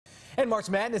And March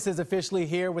Madness is officially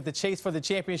here with the chase for the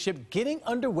championship getting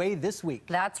underway this week.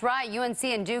 That's right. UNC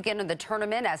and Duke enter the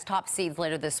tournament as top seeds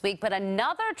later this week, but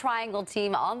another Triangle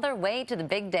team on their way to the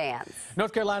big dance.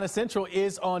 North Carolina Central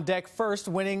is on deck first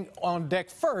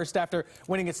after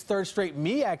winning its third straight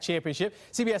MEAC championship.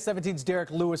 CBS 17's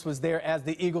Derek Lewis was there as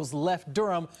the Eagles left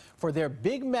Durham for their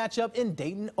big matchup in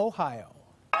Dayton, Ohio.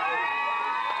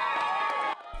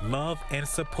 Love and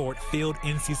support filled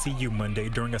NCCU Monday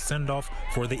during a send-off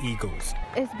for the Eagles.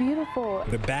 It's beautiful.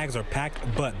 The bags are packed,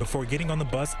 but before getting on the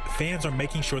bus, fans are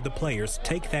making sure the players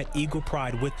take that Eagle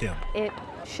pride with them. It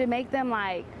should make them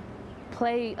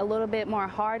play a little bit more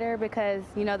harder because,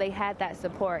 you know, they had that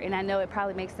support, and I know it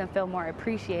probably makes them feel more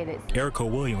appreciated. Erica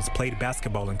Williams played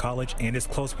basketball in college and is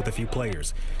close with a few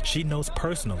players. She knows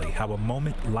personally how a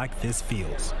moment like this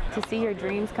feels. To see your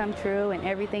dreams come true and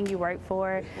everything you work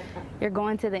for, you're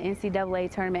going to the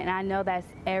NCAA tournament, and I know that's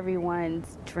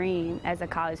everyone's dream as a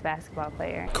college basketball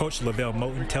player. Coach Lavelle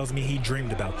Moten tells me he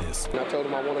dreamed about this. I told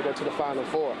him I want to go to the Final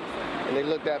Four, and they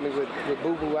looked at me with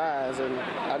boo-boo eyes, and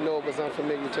I know it was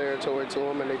unfamiliar territory to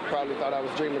them, and they probably thought I was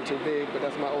dreaming too big, but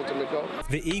that's my ultimate goal.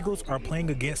 The Eagles are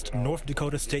playing against North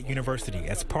Dakota State University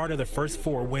as part of the First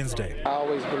Four Wednesday. I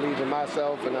always believe in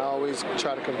myself, and I always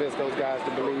try to convince those guys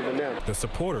to believe in them. The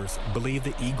supporters believe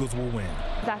the Eagles will win.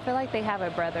 I feel like they have a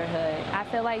brotherhood. I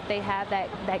feel like they have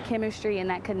that chemistry and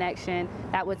that connection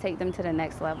that would take them to the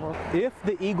next level. If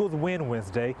the Eagles win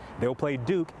Wednesday, they'll play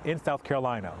Duke in South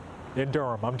Carolina. In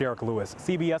Durham, I'm Derek Lewis,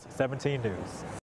 CBS 17 News.